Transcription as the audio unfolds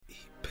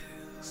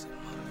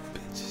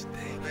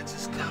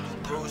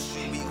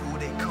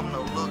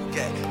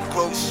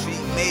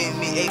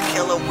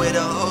killer with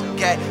a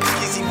hook at.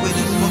 Easy with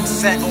his book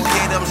set, oh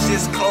yeah, them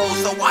shit's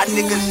closed, so why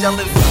niggas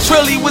yelling?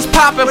 Trilly was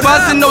poppin',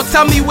 buzzin', no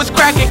tell me was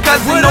crackin',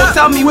 cousin, no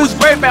tell me was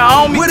rapin',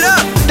 homie. What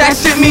up? That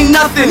shit mean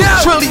nothing.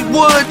 Trilly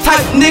Wood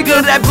type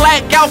nigga that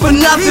black out for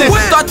nothing.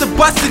 Start to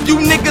bust it,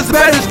 you niggas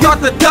better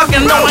start to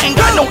duckin'. No, I ain't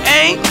got no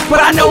aim,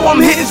 but I know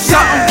I'm hitting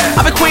something.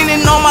 I've been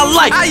queening all my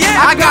life,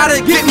 I gotta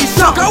get me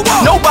something.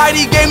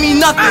 Nobody gave me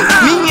nothing.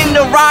 Me and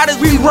the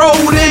riders, we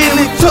rolled in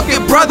and took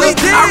it, brother.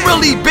 I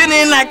really been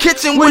in that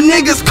kitchen with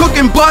niggas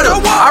cooking butter.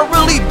 I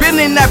really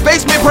been in that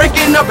basement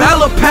breaking up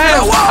hella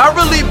pounds. I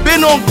really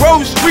been on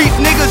Grove Street,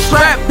 niggas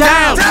strapped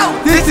down.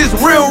 This is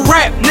real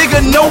rap,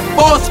 nigga, no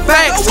false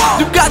facts.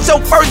 You got your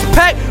first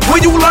pack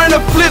when you learn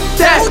to flip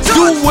that.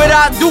 Do what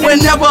I do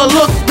and never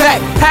look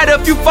back. Had a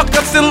few fuck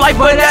ups in life,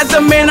 but as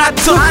a man I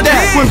took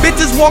that. When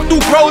bitches walk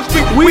through Grove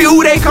Street, we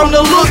who they come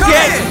to look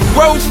at.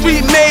 Grove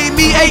Street made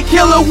me a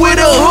killer with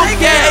a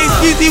hook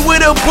at. Easy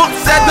with a book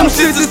set, them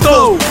shits is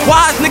cold.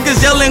 Wise niggas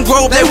yelling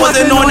Grove, they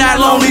wasn't on that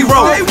lonely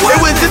road. It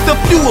was just a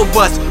few of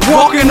us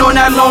walking on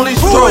that lonely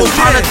stroll.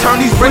 Trying to turn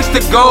these bricks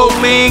to gold,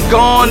 lean,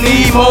 gon'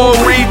 need more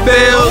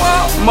refills,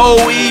 more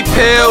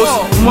E-pills,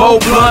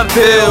 more blunt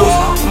pills,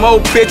 more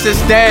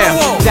bitches down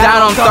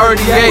on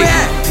 38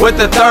 with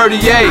the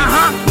 38.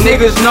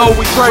 Niggas know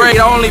we straight,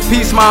 only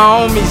peace my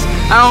homies.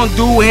 I don't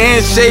do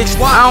handshakes,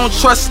 I don't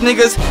trust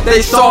niggas,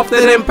 they softer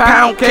than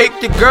pound cake.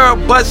 Your girl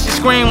bust, she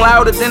scream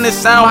louder than the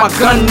sound my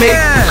gun make.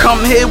 You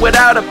come here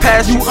without a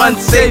pass, you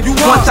unsafe.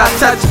 Once I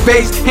touch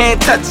base,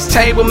 hand touches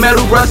chamber,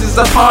 metal rushes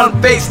upon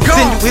face.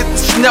 Then you hit the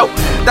snow,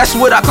 that's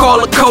what I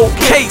call a cold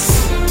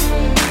case.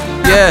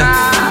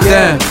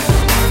 Yeah.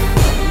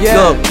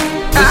 Look,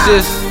 this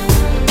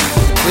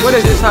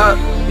is just how,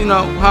 you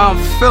know, how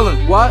I'm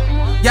feeling. What?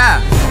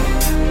 Yeah.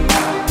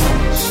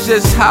 It's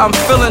just how I'm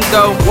feeling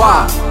though.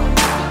 Why?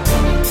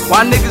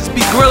 Why niggas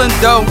be grillin'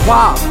 though?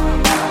 Wow.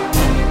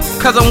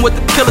 Cause I'm with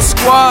the Killer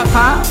Squad,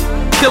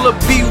 Killer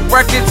B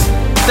Records,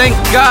 thank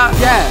God.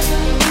 Yeah.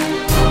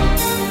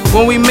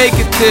 When we make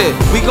it there,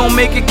 we gon'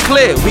 make it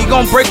clear. We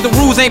gon' break the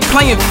rules, ain't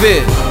playing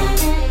fair.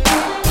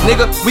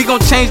 Nigga, we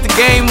gon' change the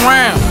game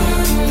round.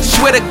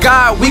 Swear to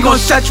God, we gon'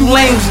 shut you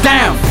lames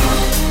down.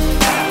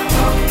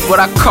 What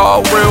I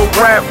call real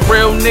rap,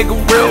 real nigga,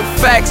 real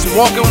facts.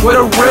 Walking with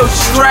a real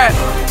strap.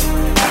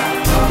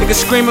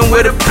 Niggas screaming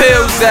where the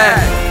pills at.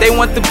 They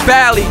want the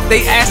valley,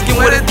 they asking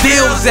where the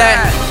deal's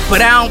at.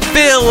 But I don't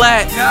feel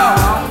that.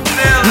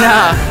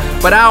 Nah,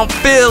 but I don't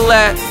feel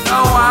that.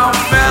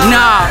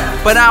 Nah,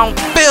 but I don't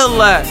feel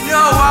that.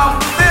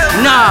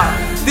 Nah,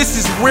 this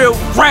is real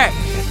rap.